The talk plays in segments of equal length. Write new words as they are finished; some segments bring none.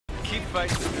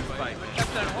fight's a good fight.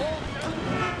 Kept that whole...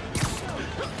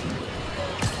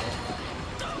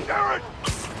 Jared!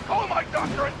 Call my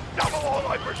doctor and double all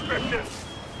my prescriptions!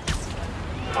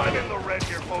 I'm in the red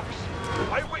here, folks.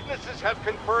 Eyewitnesses have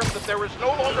confirmed that there is no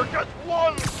longer just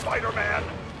one Spider-Man,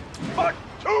 but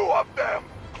two of them!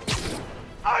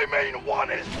 I mean, one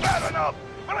is bad enough,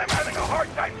 but I'm having a hard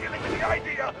time dealing with the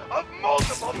idea of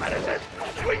multiple menaces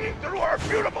swinging through our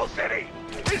beautiful city!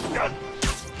 It's just...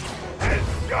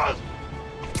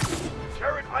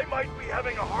 Jared, I might be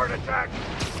having a heart attack.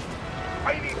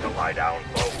 I need to lie down,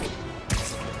 folks.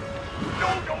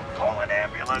 No, don't call an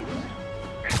ambulance.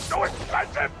 It's so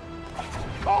expensive.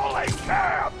 Call a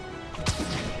cab.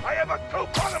 I have a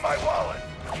coupon in my wallet.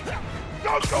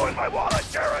 Don't go in my wallet,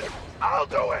 Jared. I'll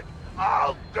do it.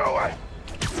 I'll do it.